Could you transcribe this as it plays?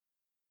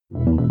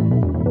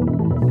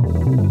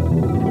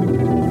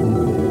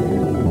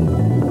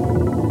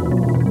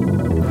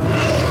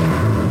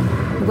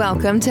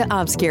Welcome to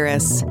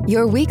Obscurus,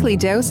 your weekly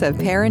dose of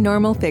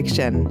paranormal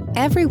fiction.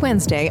 Every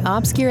Wednesday,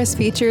 Obscurus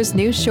features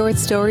new short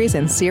stories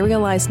and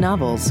serialized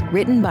novels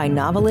written by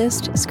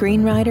novelist,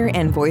 screenwriter,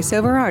 and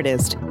voiceover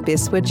artist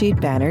Biswajit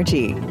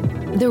Banerjee.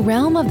 The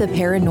realm of the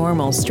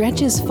paranormal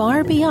stretches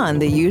far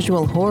beyond the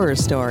usual horror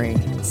story.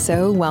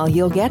 So while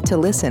you'll get to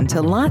listen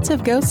to lots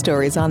of ghost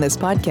stories on this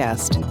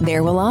podcast,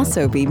 there will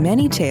also be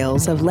many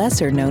tales of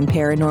lesser-known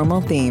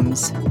paranormal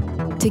themes.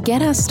 To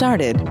get us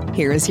started,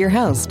 here is your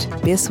host,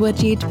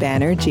 Biswajit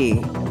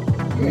Banerjee.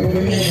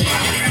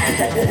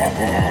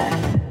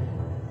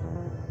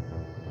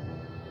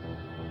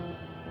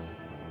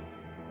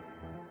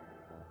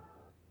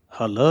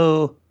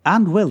 Hello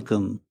and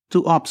welcome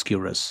to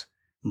Obscurus.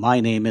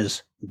 My name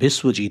is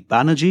Biswajit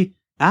Banerjee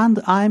and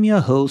I am your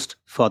host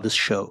for this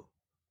show.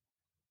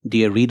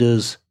 Dear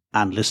readers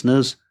and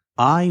listeners,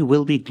 I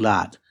will be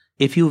glad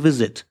if you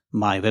visit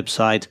my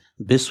website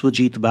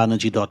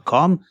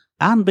biswajitbanerjee.com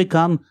and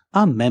become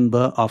a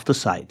member of the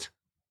site.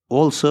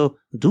 Also,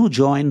 do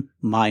join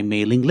my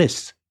mailing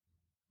list.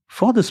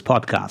 For this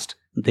podcast,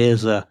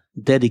 there's a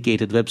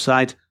dedicated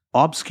website,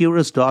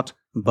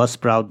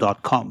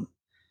 obscurus.buzzsprout.com.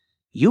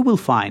 You will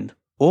find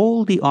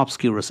all the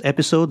Obscurus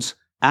episodes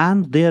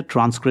and their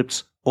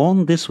transcripts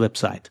on this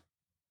website.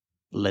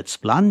 Let's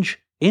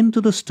plunge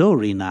into the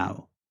story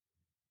now.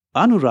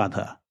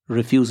 Anuradha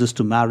refuses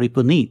to marry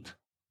Puneet.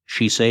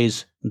 She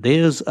says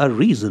there's a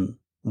reason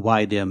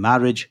why their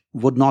marriage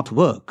would not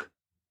work.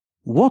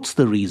 What's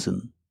the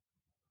reason?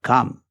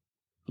 Come,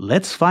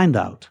 let's find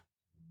out.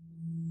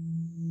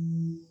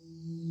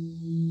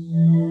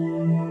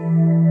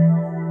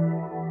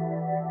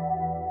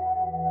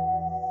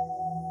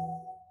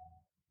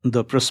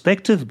 The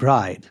Prospective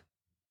Bride,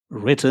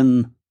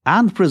 written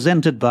and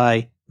presented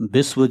by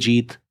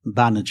Biswajit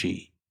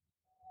Banerjee.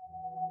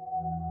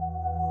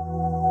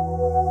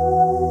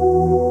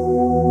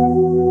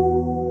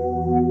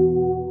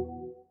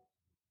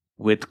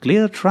 With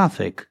clear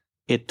traffic,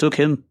 it took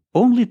him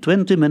only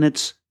 20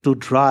 minutes to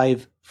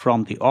drive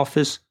from the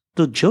office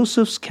to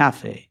Joseph's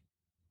Cafe.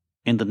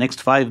 In the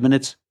next 5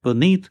 minutes,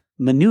 Puneet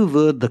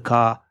maneuvered the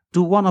car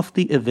to one of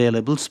the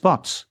available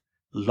spots,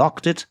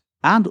 locked it,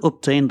 and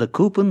obtained the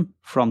coupon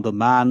from the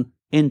man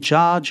in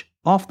charge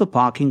of the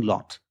parking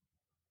lot.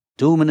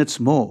 2 minutes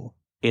more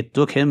it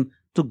took him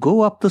to go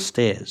up the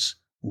stairs,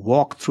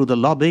 walk through the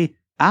lobby,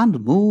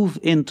 and move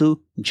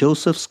into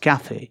Joseph's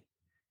Cafe,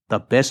 the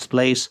best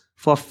place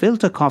for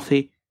filter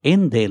coffee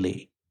in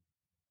Delhi.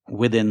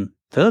 Within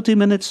 30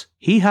 minutes,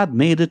 he had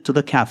made it to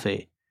the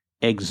cafe,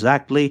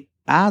 exactly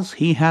as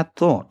he had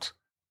thought.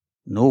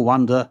 No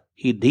wonder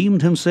he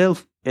deemed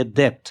himself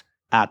adept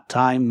at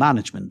time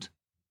management.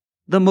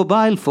 The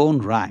mobile phone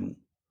rang.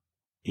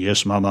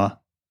 Yes,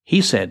 Mama,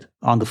 he said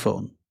on the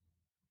phone.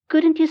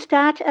 Couldn't you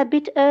start a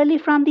bit early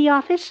from the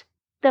office?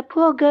 The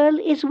poor girl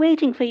is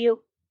waiting for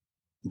you.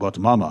 But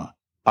Mama,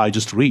 I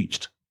just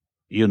reached.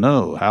 You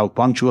know how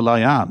punctual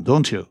I am,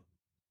 don't you?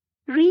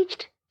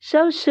 Reached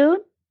so soon?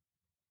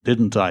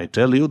 Didn't I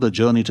tell you the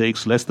journey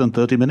takes less than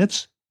 30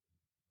 minutes?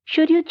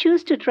 Should you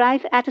choose to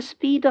drive at a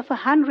speed of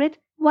 100,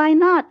 why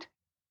not?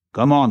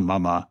 Come on,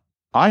 Mama.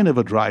 I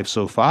never drive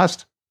so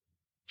fast.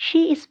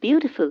 She is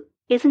beautiful,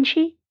 isn't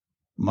she?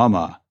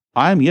 Mama,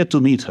 I am yet to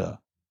meet her.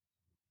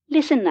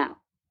 Listen now.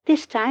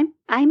 This time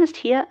I must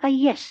hear a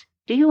yes.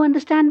 Do you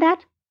understand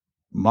that?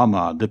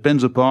 Mama,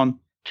 depends upon...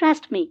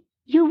 Trust me,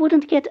 you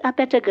wouldn't get a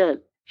better girl.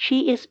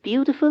 She is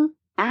beautiful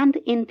and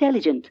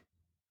intelligent.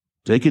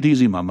 Take it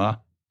easy,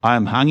 Mama. I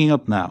am hanging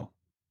up now.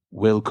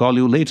 We'll call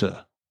you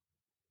later.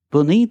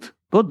 Puneet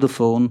put the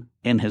phone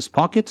in his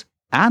pocket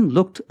and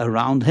looked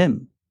around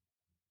him.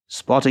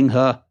 Spotting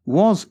her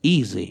was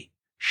easy.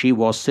 She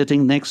was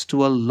sitting next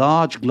to a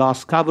large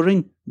glass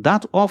covering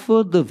that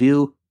offered the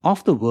view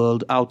of the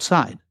world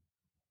outside.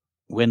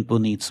 When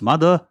Puneet's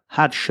mother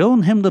had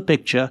shown him the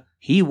picture,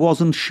 he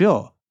wasn't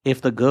sure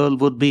if the girl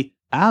would be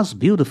as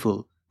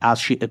beautiful as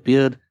she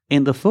appeared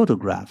in the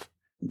photograph.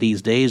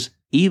 These days,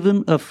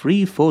 even a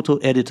free photo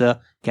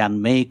editor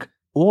can make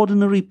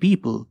ordinary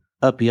people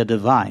appear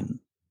divine.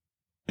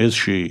 Is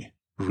she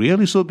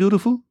really so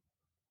beautiful?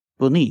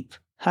 Puneet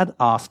had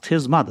asked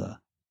his mother.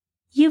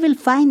 You will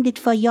find it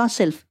for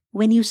yourself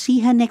when you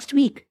see her next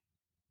week.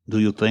 Do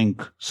you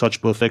think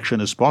such perfection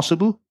is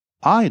possible?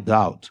 I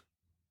doubt.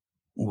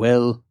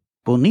 Well,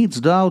 Puneet's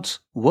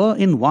doubts were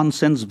in one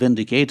sense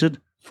vindicated,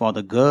 for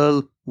the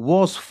girl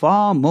was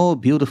far more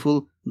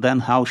beautiful than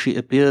how she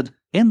appeared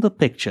in the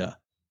picture.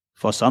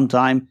 For some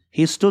time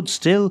he stood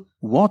still,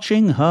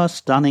 watching her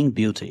stunning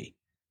beauty.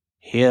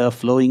 Hair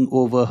flowing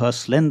over her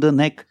slender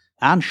neck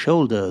and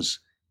shoulders,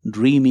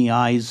 dreamy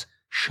eyes,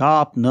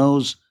 sharp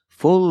nose,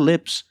 full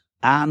lips,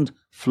 and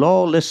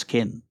flawless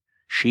skin.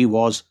 She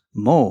was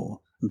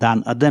more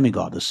than a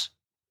demigoddess.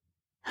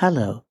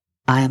 "Hello,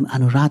 I am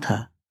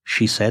Anuradha,"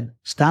 she said,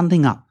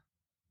 standing up.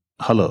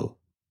 Hello.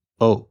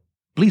 Oh,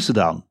 please sit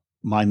down.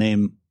 I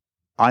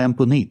am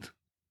Puneet.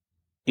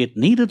 It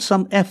needed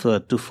some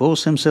effort to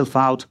force himself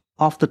out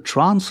of the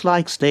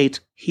trance-like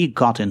state he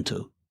got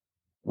into.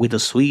 With a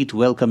sweet,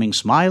 welcoming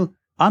smile,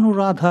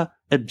 Anuradha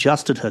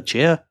adjusted her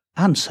chair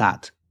and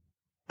sat.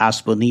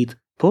 As Puneet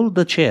pulled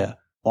the chair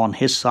on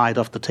his side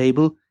of the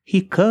table,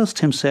 he cursed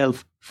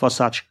himself for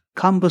such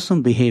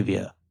cumbersome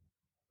behavior.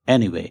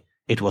 Anyway,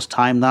 it was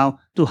time now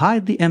to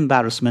hide the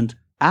embarrassment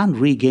and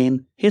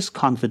regain his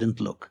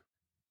confident look.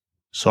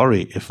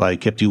 Sorry if I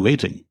kept you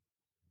waiting.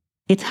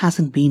 It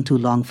hasn't been too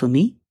long for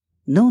me.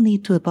 No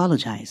need to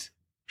apologize,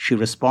 she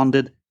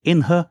responded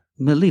in her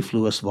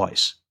mellifluous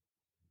voice.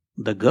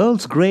 The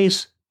girl's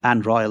grace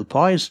and royal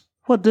poise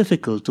were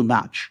difficult to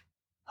match.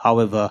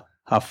 However,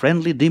 her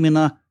friendly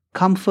demeanor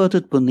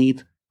comforted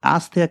Puneet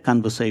as their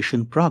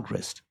conversation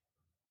progressed.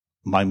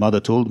 My mother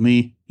told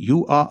me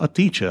you are a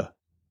teacher,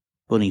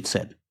 Puneet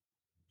said.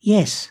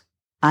 Yes,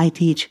 I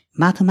teach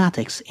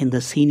mathematics in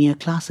the senior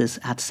classes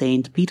at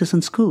St.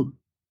 Peterson School.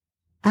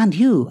 And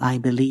you, I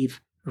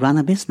believe, run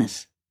a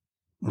business.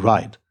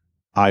 Right.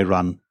 I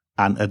run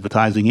an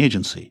advertising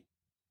agency.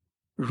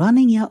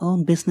 Running your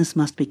own business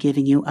must be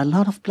giving you a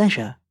lot of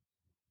pleasure.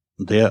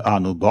 There are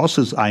no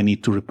bosses I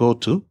need to report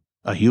to,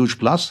 a huge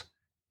plus.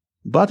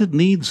 But it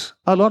needs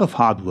a lot of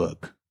hard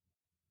work.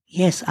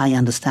 Yes, I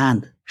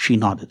understand, she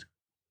nodded.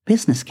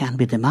 Business can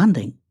be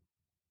demanding.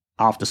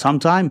 After some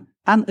time,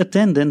 an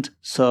attendant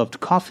served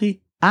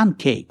coffee and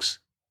cakes.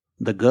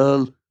 The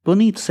girl,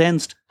 Puneet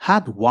sensed,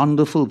 had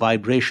wonderful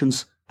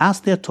vibrations as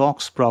their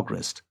talks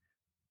progressed.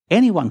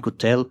 Anyone could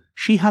tell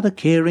she had a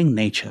caring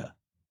nature.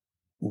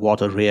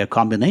 What a rare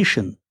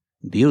combination!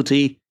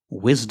 Beauty,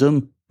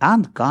 wisdom,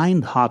 and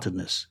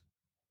kind-heartedness.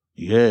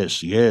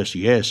 Yes.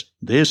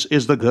 This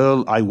is the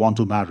girl I want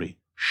to marry.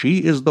 She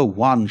is the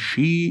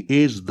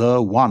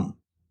one.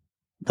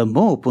 The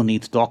more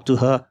Puneet talked to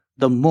her,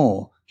 the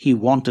more he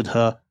wanted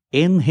her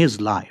in his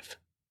life.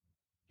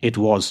 It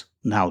was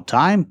now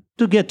time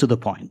to get to the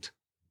point.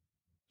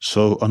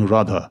 So,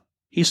 Anuradha,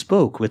 he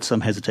spoke with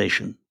some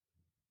hesitation.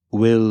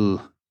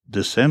 Will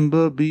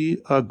December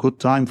be a good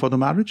time for the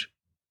marriage?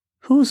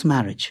 Whose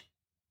marriage?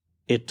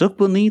 It took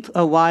Puneet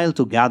a while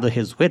to gather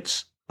his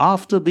wits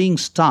after being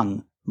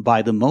stung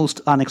by the most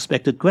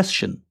unexpected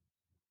question.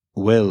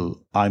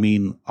 Well, I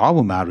mean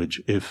our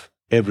marriage, if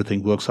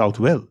everything works out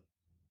well.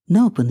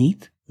 No,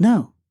 Puneet,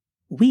 no.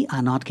 We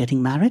are not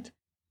getting married.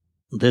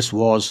 This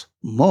was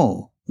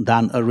more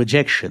than a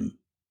rejection.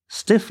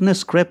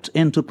 Stiffness crept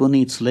into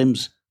Puneet's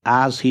limbs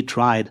as he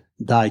tried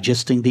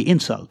digesting the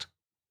insult.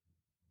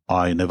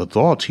 I never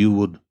thought you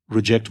would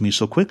reject me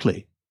so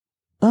quickly.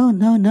 Oh,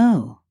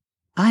 no.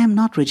 I am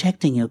not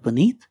rejecting you,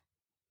 Puneet.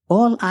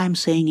 All I am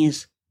saying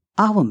is,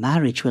 our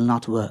marriage will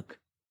not work.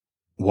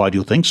 Why do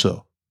you think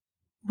so?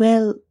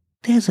 Well,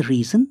 there's a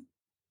reason.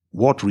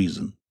 What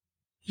reason?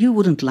 You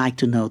wouldn't like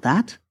to know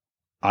that.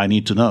 I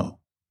need to know.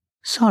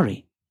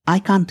 Sorry, I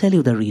can't tell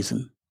you the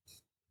reason.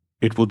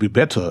 It would be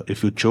better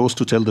if you chose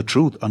to tell the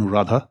truth,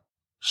 Anuradha.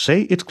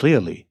 Say it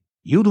clearly.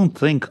 You don't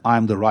think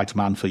I'm the right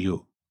man for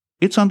you.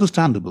 It's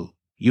understandable.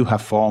 You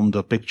have formed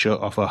a picture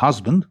of a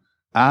husband,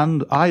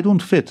 and I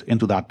don't fit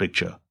into that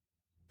picture.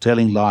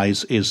 Telling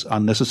lies is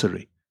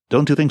unnecessary.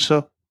 Don't you think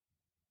so?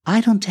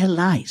 I don't tell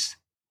lies.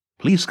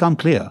 Please come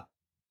clear.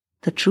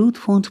 The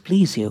truth won't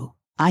please you.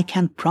 I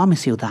can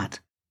promise you that.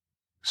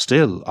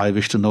 Still, I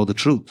wish to know the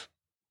truth.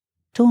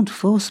 Don't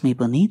force me,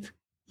 Puneet.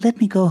 Let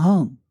me go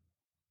home.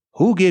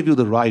 Who gave you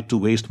the right to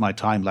waste my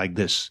time like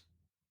this?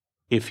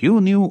 If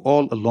you knew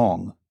all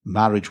along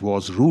marriage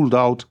was ruled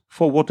out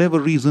for whatever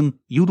reason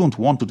you don't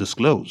want to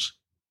disclose,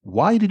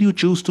 why did you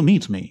choose to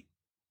meet me?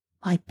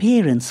 My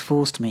parents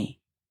forced me.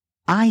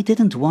 I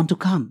didn't want to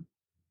come.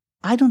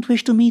 I don't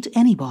wish to meet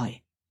any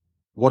boy.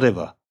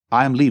 Whatever.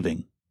 I am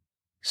leaving.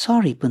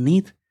 Sorry,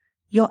 Puneet.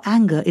 Your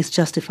anger is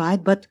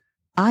justified, but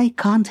I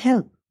can't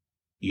help.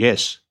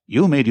 Yes,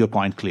 you made your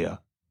point clear.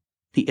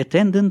 The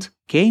attendant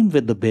came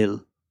with the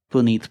bill.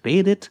 Puneet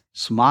paid it,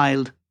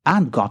 smiled,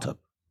 and got up.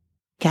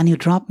 Can you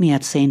drop me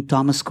at St.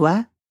 Thomas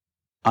Square?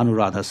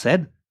 Anuradha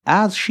said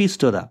as she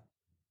stood up.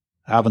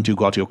 Haven't you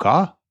got your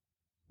car?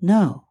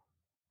 No.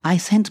 I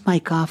sent my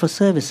car for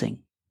servicing.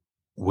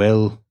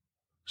 Well,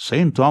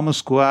 St. Thomas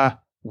Square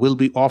will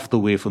be off the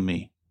way for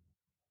me.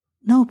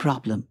 No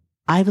problem.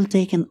 I will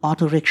take an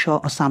auto rickshaw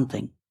or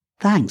something.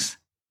 Thanks.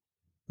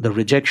 The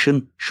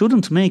rejection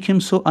shouldn't make him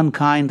so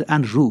unkind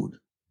and rude,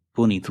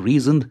 Puneet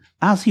reasoned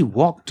as he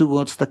walked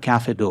towards the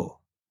cafe door.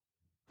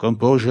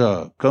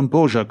 Composure,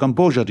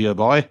 dear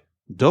boy.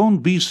 Don't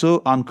be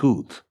so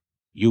uncouth.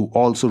 You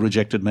also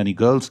rejected many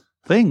girls.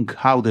 Think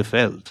how they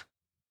felt.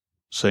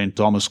 St.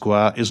 Thomas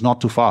Square is not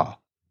too far.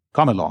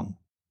 Come along,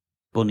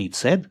 Puneet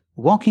said,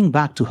 walking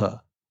back to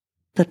her.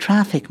 The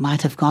traffic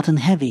might have gotten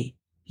heavy.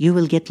 You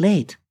will get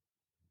late.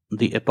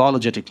 The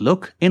apologetic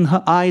look in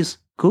her eyes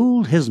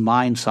cooled his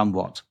mind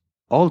somewhat.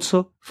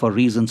 Also, for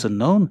reasons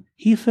unknown,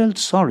 he felt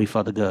sorry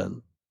for the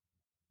girl.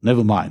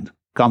 Never mind.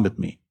 Come with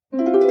me.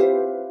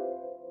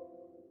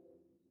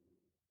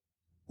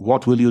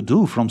 What will you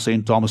do from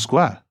St. Thomas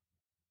Square?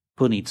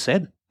 Puneet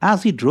said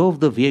as he drove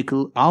the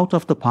vehicle out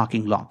of the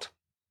parking lot.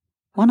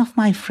 One of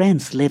my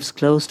friends lives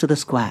close to the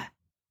square.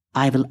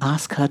 I will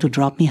ask her to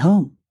drop me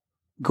home.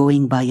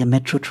 Going by a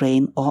metro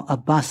train or a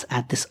bus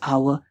at this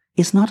hour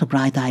is not a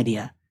bright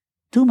idea.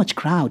 Too much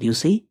crowd, you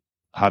see.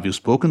 Have you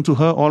spoken to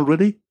her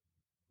already?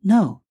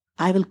 No,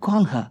 I will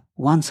call her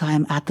once I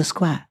am at the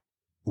square.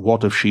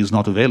 What if she is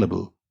not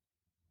available?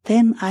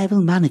 Then I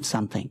will manage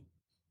something.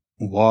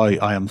 Why,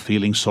 I am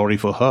feeling sorry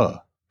for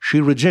her.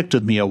 She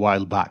rejected me a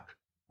while back.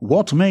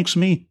 What makes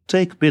me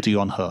take pity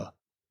on her?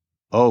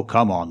 Oh,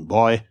 come on,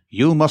 boy.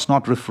 You must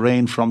not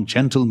refrain from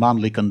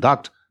gentlemanly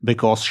conduct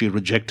because she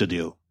rejected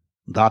you.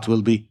 That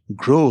will be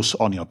gross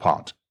on your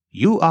part.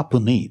 You are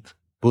Puneet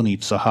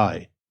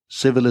Sahai.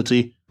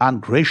 Civility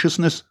and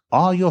graciousness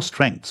are your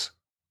strengths.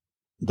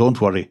 Don't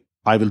worry,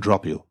 I will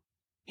drop you,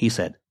 he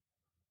said.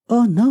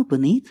 Oh no,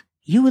 Puneet.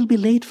 You will be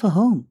late for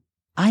home.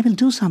 I will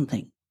do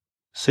something.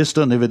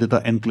 Sister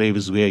Nivedita Enclave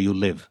is where you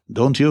live,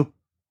 don't you?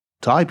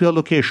 Type your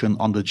location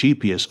on the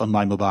GPS on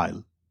my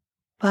mobile.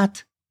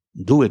 But...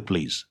 Do it,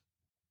 please.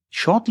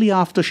 Shortly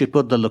after she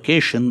put the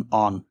location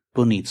on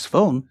Puneet's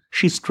phone,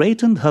 she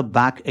straightened her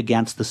back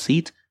against the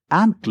seat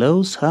and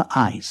closed her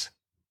eyes.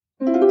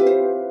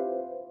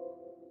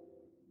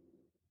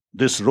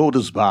 This road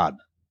is bad.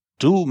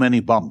 Too many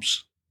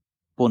bumps,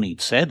 Puneet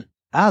said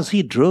as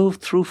he drove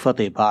through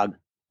Fatehbagh,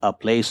 a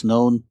place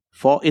known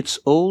for its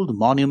old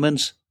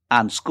monuments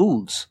and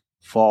schools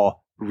for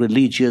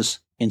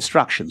religious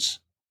instructions.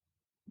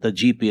 The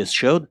GPS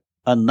showed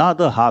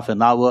another half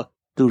an hour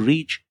to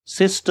reach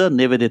Sister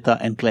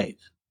Nivedita Enclave.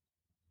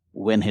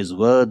 When his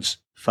words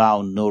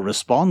found no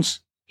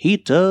response, he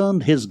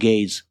turned his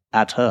gaze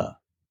at her.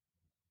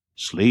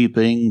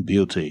 Sleeping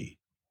Beauty.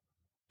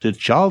 Did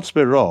Charles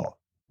Perrault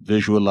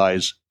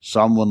visualize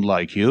someone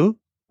like you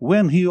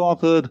when he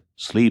authored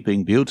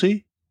Sleeping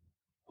Beauty?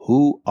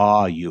 Who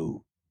are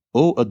you,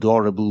 O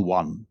adorable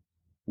one?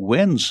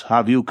 Whence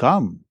have you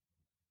come?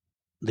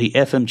 The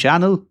FM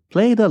channel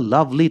played a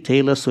lovely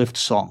Taylor Swift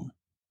song,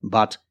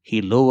 but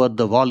he lowered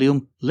the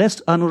volume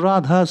lest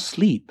Anuradha's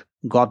sleep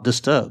got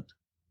disturbed.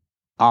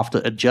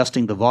 After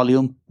adjusting the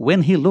volume,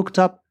 when he looked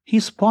up, he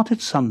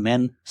spotted some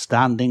men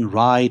standing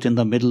right in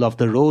the middle of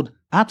the road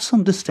at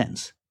some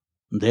distance.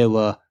 There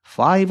were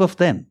 5 of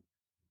them.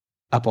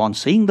 Upon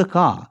seeing the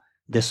car,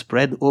 they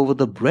spread over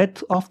the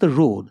breadth of the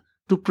road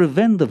to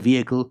prevent the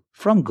vehicle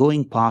from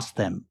going past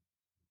them.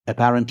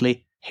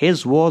 Apparently,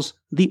 his was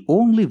the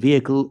only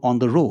vehicle on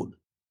the road.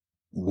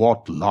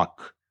 What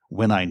luck!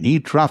 When I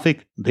need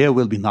traffic, there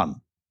will be none.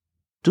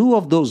 2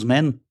 of those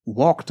men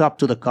walked up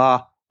to the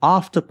car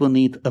after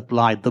Puneet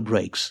applied the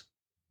brakes.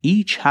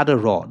 Each had a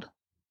rod.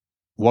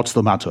 What's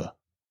the matter?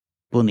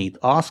 Puneet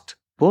asked,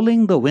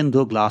 pulling the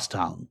window glass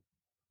down.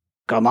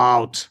 Come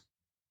out,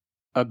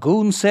 a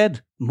goon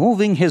said,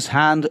 moving his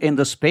hand in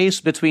the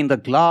space between the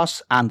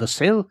glass and the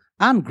sill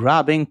and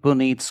grabbing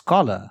Puneet's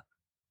collar.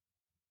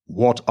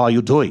 What are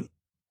you doing?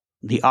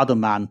 The other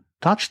man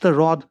touched the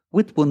rod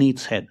with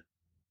Puneet's head.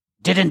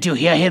 Didn't you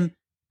hear him?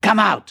 Come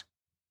out,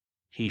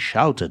 he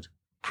shouted,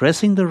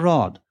 pressing the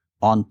rod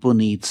on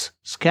Puneet's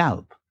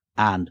scalp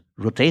and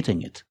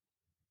rotating it.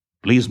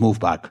 Please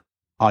move back.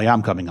 I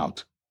am coming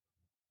out.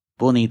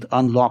 Puneet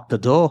unlocked the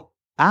door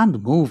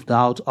and moved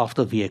out of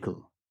the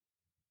vehicle.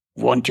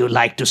 Won't you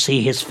like to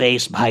see his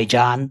face,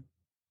 Bhaijan?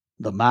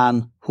 The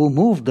man who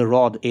moved the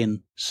rod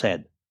in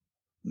said.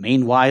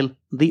 Meanwhile,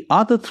 the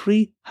other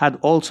 3 had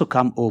also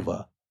come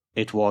over.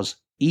 It was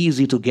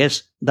easy to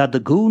guess that the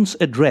goons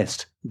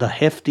addressed the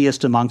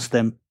heftiest amongst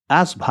them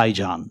as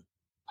Bhaijan.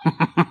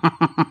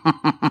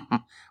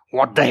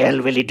 What the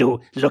hell will he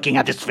do looking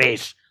at his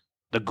face?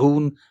 The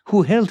goon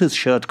who held his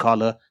shirt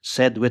collar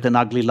said with an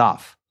ugly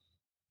laugh.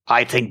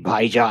 I think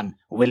Bhaijan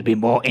will be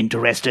more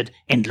interested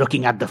in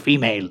looking at the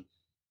female.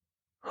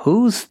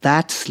 Who's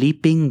that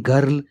sleeping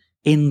girl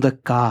in the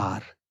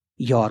car?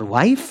 Your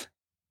wife?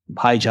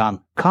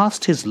 Bhaijan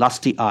cast his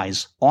lusty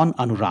eyes on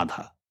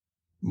Anuradha.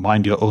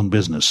 Mind your own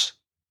business.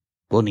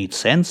 Puneet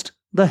sensed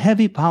the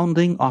heavy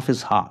pounding of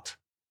his heart.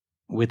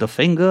 With a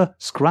finger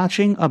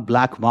scratching a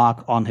black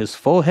mark on his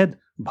forehead,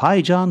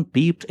 Bhaijan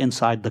peeped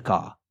inside the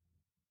car.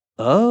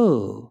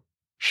 Oh,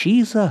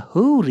 she's a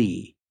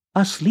hoori,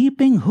 a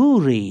sleeping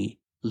hoori.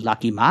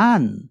 Lucky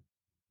man.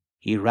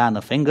 He ran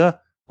a finger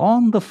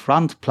on the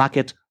front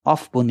placket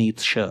of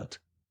Puneet's shirt.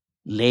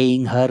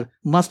 Laying her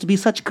must be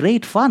such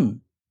great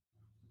fun.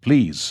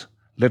 Please,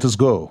 let us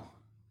go.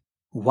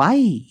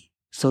 Why?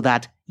 So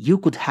that you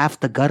could have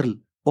the girl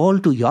all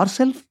to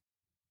yourself?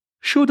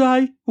 Should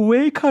I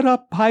wake her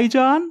up,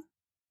 Bhaijan?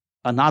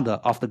 Another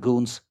of the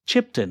goons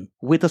chipped in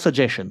with a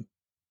suggestion.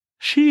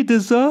 She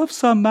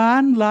deserves a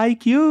man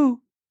like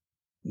you.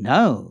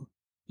 No,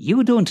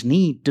 you don't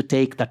need to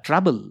take the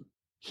trouble.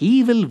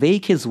 He will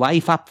wake his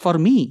wife up for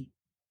me.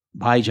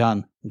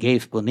 Bhaijan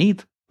gave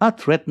Puneet a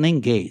threatening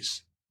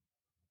gaze.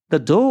 The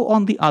door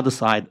on the other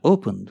side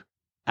opened,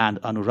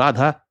 and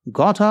Anuradha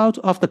got out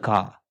of the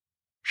car.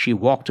 She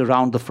walked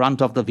around the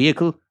front of the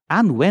vehicle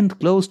and went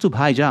close to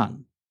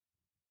Bhaijan.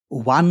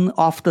 One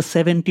of the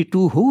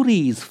 72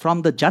 houris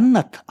from the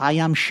Jannat, I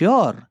am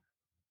sure.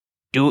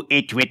 Do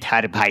it with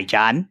her,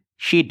 Bhaijan.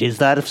 She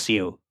deserves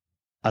you,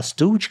 a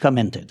stooge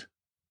commented.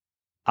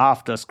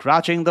 After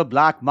scratching the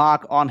black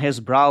mark on his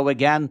brow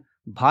again,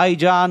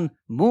 Bhaijan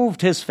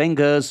moved his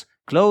fingers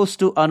close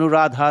to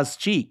Anuradha's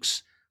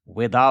cheeks.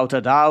 Without a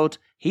doubt,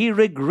 he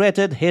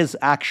regretted his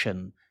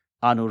action.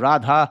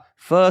 Anuradha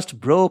first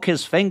broke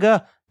his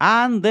finger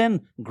and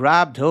then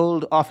grabbed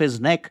hold of his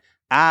neck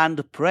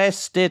and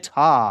pressed it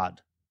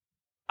hard.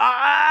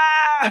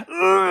 Ah!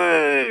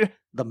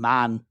 The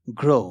man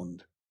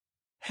groaned.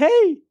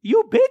 Hey,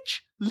 you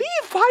bitch!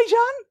 Leave,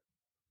 Bhaijan!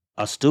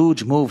 A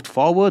stooge moved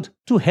forward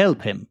to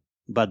help him,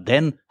 but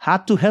then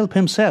had to help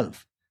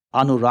himself.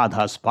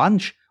 Anuradha's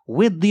punch,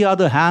 with the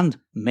other hand,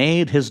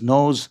 made his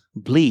nose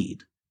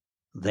bleed.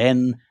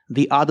 Then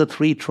the other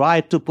three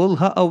tried to pull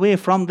her away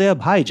from their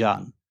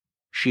Bhaijan.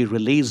 She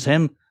released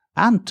him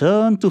and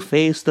turned to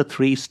face the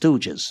three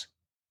stooges.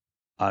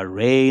 A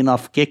rain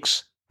of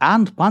kicks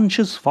and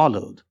punches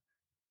followed.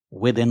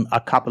 Within a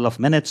couple of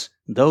minutes,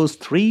 those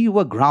three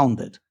were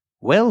grounded.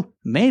 Well,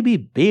 maybe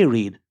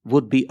buried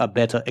would be a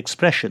better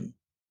expression.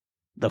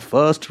 The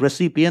first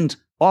recipient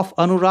of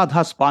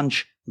Anuradha's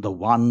punch, the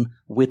one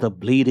with a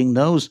bleeding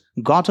nose,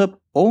 got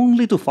up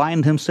only to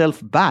find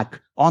himself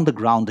back on the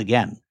ground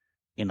again.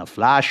 In a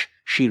flash,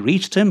 she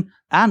reached him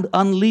and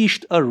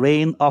unleashed a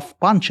rain of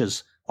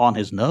punches on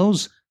his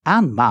nose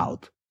and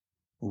mouth.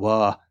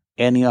 Were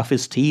any of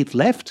his teeth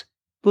left?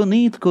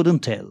 Puneet couldn't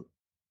tell.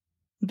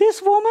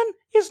 This woman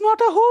is not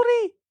a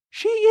houri.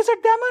 She is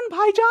a demon,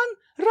 Bhaijan.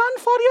 Run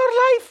for your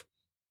life,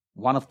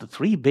 one of the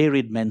three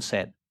buried men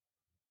said.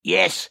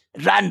 Yes,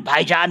 run,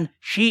 Bhaijan.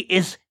 She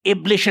is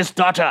Iblish's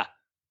daughter,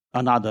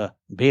 another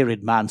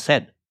buried man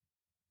said.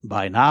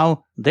 By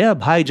now, their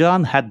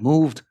Bhaijan had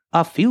moved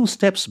a few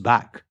steps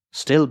back,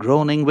 still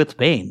groaning with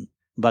pain,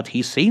 but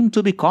he seemed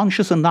to be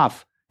conscious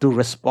enough to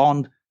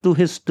respond to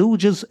his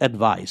stooge's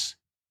advice.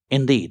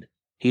 Indeed,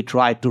 he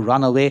tried to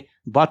run away,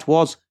 but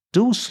was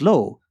too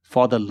slow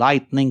for the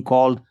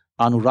lightning-called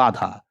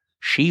Anuradha.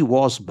 She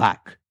was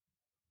back.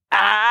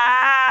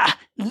 Ah!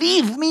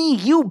 Leave me,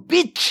 you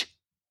bitch!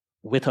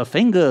 With her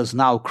fingers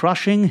now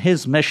crushing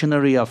his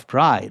machinery of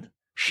pride,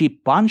 she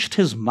punched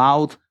his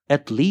mouth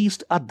at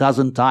least a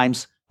dozen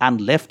times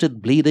and left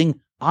it bleeding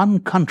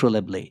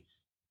uncontrollably.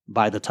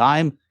 By the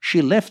time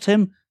she left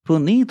him,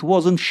 Puneet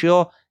wasn't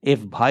sure if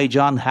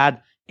Bhaijan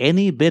had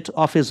any bit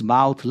of his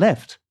mouth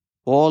left.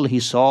 All he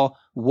saw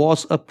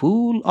was a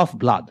pool of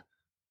blood.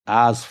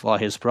 As for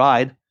his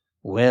pride,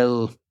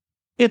 well,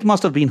 it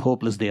must have been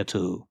hopeless there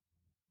too.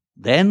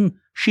 Then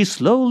she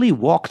slowly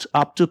walked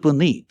up to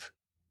Puneet.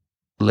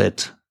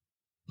 Let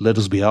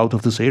us be out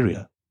of this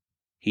area,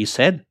 he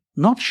said,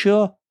 not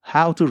sure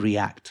how to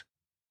react.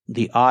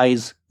 The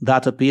eyes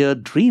that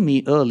appeared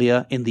dreamy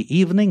earlier in the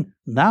evening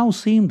now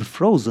seemed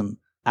frozen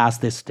as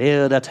they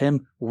stared at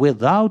him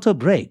without a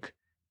break.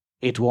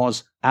 It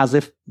was as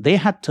if they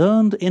had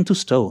turned into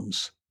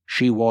stones.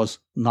 She was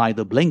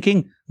neither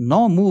blinking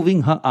nor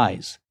moving her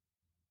eyes.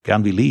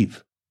 Can we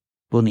leave?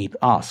 Puneet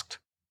asked.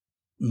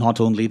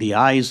 Not only the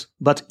eyes,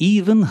 but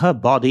even her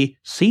body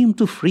seemed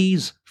to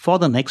freeze for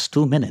the next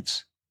 2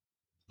 minutes.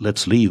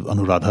 Let's leave,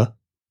 Anuradha.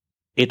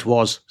 It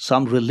was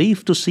some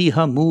relief to see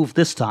her move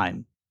this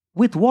time.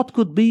 With what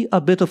could be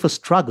a bit of a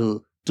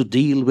struggle to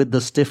deal with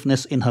the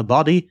stiffness in her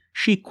body,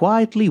 she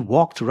quietly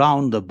walked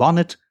round the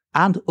bonnet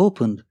and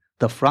opened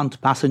the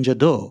front passenger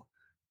door.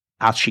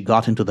 As she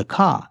got into the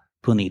car,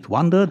 Puneet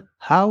wondered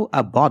how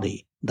a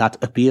body that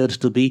appeared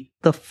to be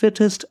the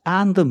fittest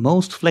and the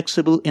most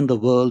flexible in the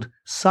world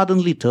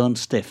suddenly turned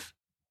stiff.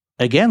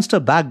 Against a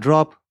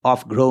backdrop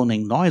of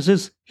groaning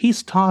noises, he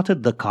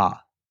started the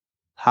car.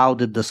 How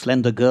did the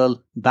slender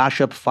girl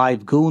bash up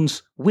 5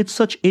 goons with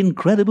such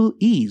incredible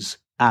ease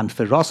and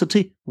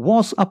ferocity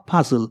was a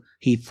puzzle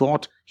he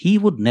thought he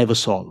would never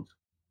solve.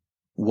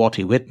 What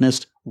he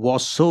witnessed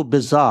was so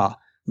bizarre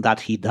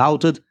that he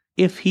doubted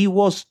if he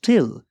was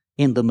still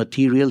in the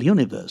material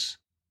universe.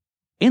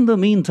 In the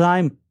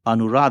meantime,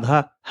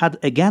 Anuradha had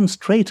again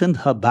straightened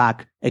her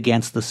back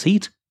against the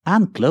seat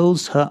and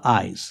closed her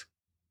eyes.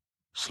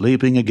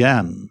 Sleeping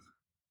again.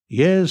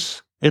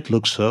 Yes, it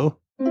looks so.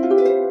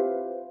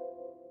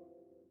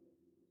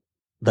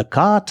 The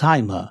car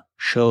timer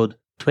showed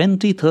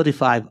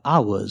 20-35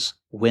 hours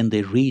when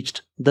they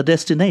reached the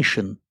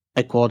destination,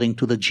 according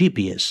to the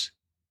GPS.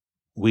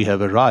 We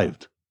have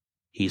arrived,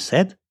 he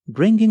said,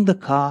 bringing the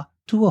car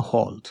to a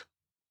halt.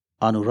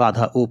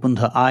 Anuradha opened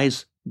her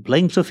eyes,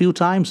 blinked a few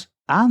times,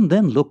 and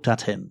then looked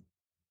at him.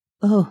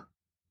 Oh,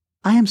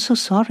 I am so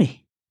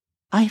sorry.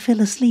 I fell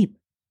asleep.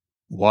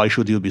 Why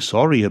should you be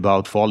sorry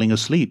about falling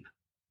asleep?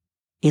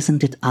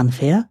 Isn't it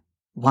unfair?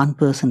 One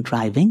person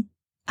driving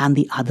and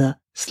the other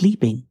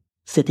sleeping,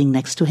 sitting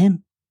next to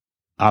him.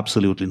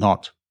 Absolutely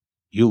not.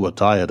 You were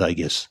tired, I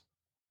guess.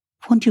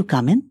 Won't you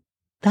come in?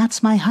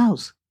 That's my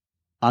house.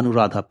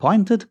 Anuradha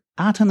pointed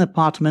at an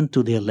apartment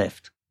to their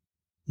left.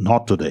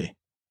 Not today.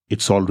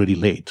 It's already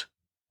late.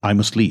 I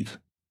must leave.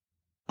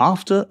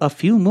 After a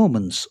few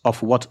moments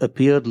of what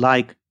appeared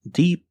like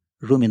deep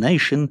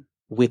rumination,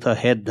 with her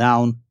head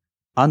down,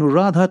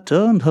 Anuradha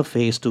turned her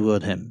face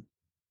toward him.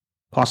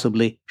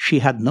 Possibly she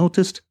had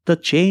noticed the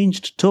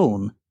changed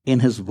tone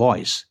in his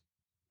voice.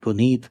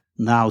 Puneet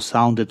now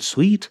sounded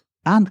sweet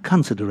and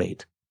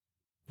considerate.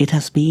 It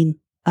has been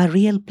a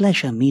real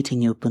pleasure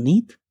meeting you,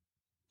 Puneet.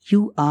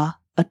 You are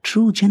a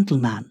true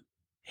gentleman.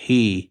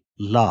 He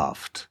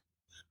laughed.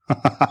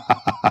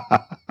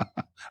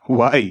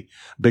 Why?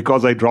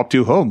 Because I dropped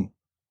you home?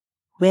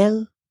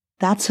 Well,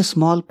 that's a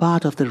small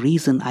part of the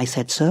reason I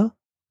said so.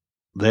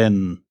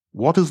 Then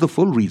what is the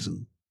full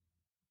reason?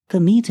 The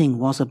meeting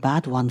was a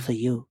bad one for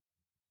you.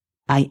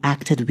 I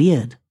acted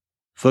weird.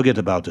 Forget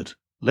about it.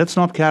 Let's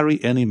not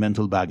carry any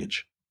mental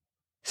baggage.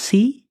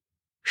 See?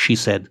 She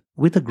said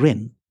with a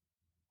grin.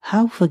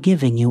 How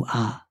forgiving you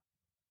are.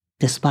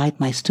 Despite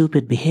my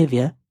stupid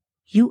behavior,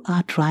 you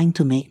are trying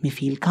to make me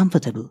feel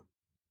comfortable.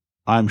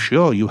 I'm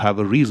sure you have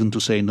a reason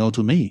to say no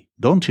to me,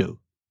 don't you?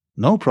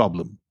 No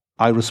problem.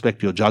 I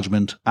respect your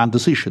judgment and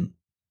decision.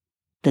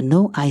 The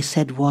no I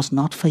said was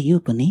not for you,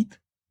 Puneet.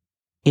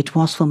 It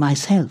was for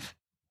myself.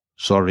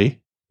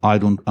 Sorry, I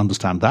don't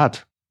understand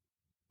that.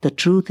 The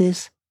truth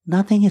is,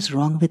 nothing is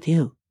wrong with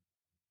you.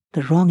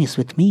 The wrong is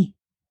with me.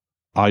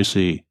 I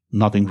see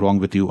nothing wrong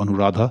with you,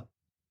 Anuradha.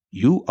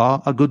 You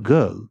are a good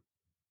girl.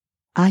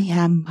 I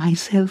am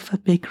myself a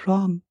big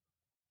wrong.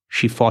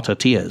 She fought her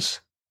tears.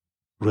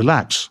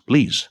 Relax,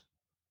 please.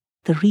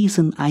 The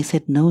reason I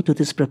said no to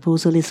this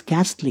proposal is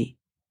ghastly,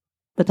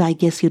 but I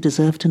guess you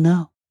deserve to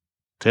know.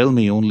 Tell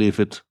me only if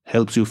it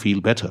helps you feel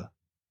better.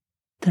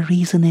 The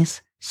reason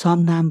is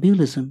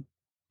somnambulism,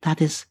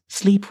 that is,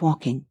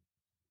 sleepwalking.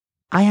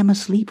 I am a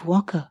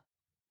sleepwalker.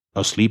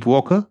 A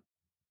sleepwalker?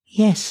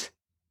 Yes,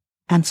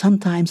 and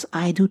sometimes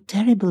I do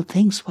terrible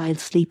things while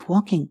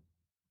sleepwalking.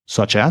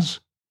 Such as?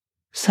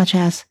 Such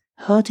as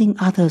hurting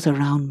others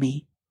around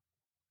me.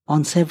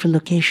 On several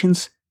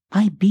occasions,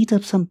 I beat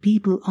up some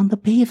people on the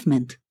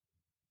pavement.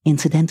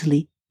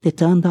 Incidentally, they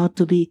turned out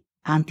to be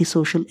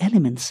antisocial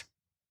elements.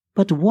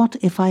 But what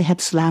if I had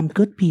slammed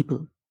good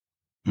people?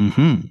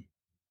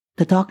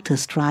 The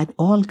doctors tried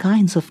all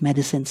kinds of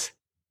medicines,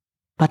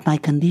 but my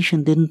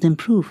condition didn't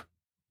improve.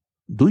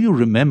 Do you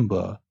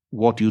remember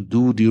what you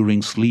do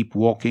during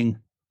sleepwalking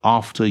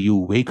after you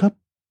wake up?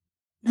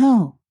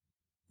 No,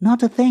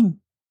 not a thing.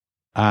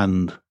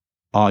 And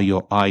are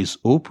your eyes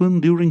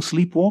open during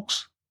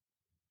sleepwalks?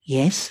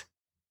 Yes,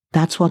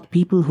 that's what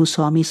people who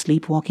saw me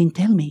sleepwalking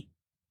tell me.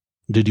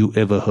 Did you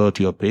ever hurt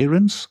your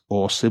parents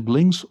or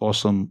siblings or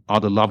some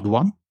other loved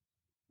one?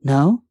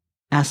 No,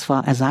 as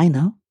far as I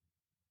know.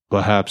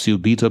 Perhaps you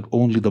beat up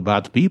only the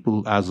bad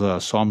people as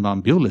a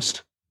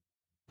somnambulist.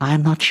 I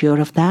am not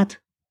sure of that.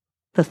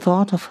 The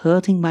thought of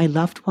hurting my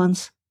loved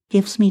ones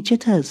gives me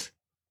jitters.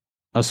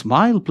 A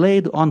smile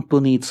played on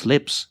Puneet's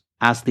lips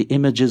as the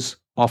images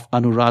of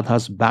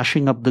Anuradha's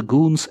bashing up the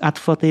goons at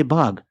Fateh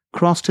Bagh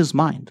crossed his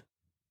mind.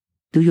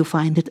 Do you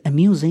find it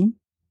amusing?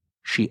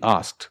 She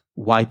asked,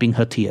 wiping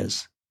her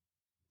tears.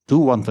 Do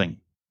one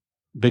thing.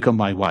 Become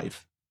my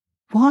wife.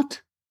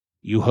 What?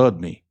 You heard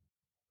me.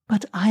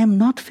 But I am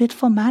not fit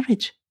for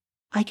marriage.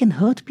 I can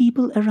hurt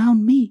people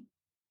around me.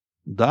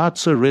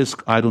 That's a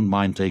risk I don't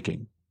mind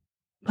taking.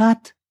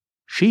 But...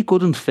 She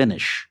couldn't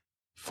finish,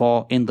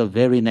 for in the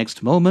very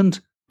next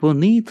moment,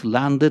 Puneet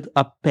landed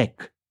a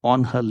peck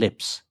on her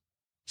lips.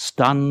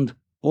 Stunned,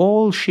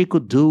 all she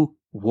could do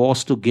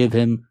was to give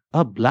him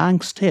a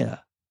blank stare.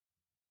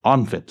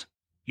 Unfit.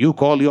 You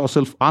call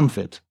yourself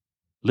unfit.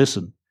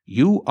 Listen,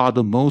 you are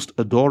the most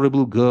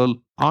adorable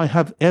girl I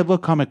have ever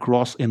come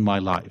across in my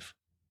life.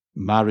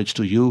 Marriage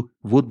to you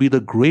would be the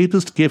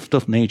greatest gift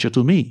of nature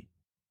to me.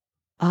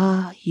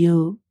 Are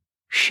you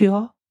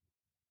sure?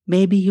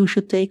 Maybe you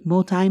should take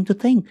more time to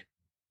think.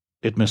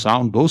 It may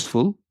sound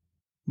boastful,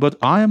 but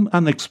I am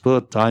an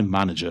expert time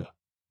manager,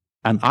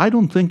 and I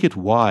don't think it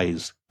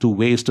wise to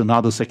waste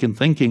another second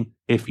thinking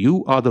if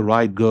you are the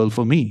right girl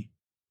for me.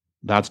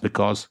 That's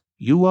because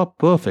you are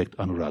perfect,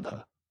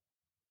 Anuradha.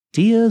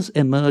 Tears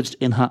emerged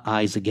in her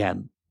eyes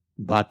again,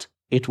 but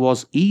it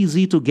was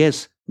easy to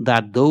guess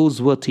that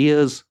those were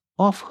tears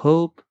of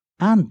hope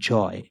and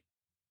joy.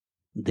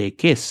 They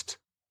kissed,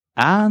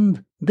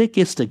 and they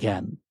kissed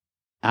again,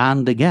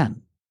 and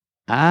again,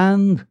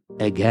 and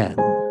again.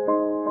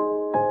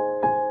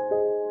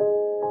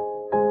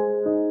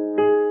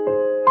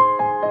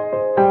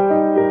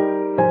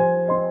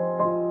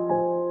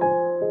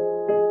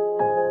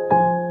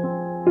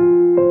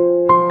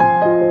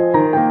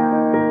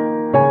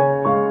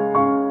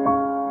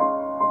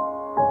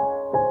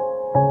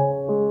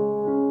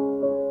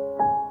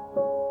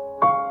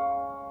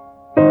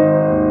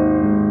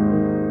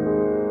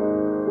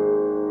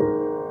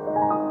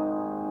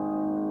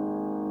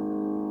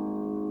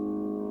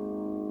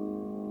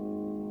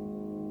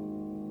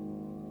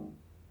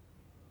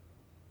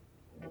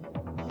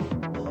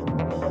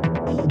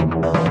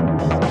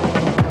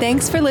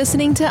 Thanks for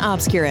listening to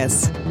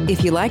Obscurus.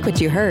 If you like what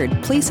you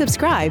heard, please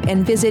subscribe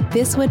and visit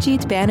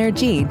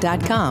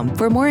biswajitbanerjee.com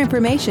for more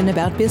information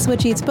about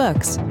Biswajit's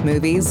books,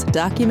 movies,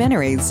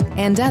 documentaries,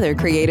 and other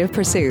creative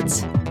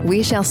pursuits.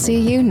 We shall see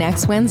you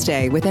next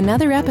Wednesday with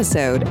another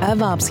episode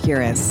of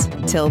Obscurus.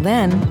 Till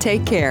then,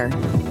 take care.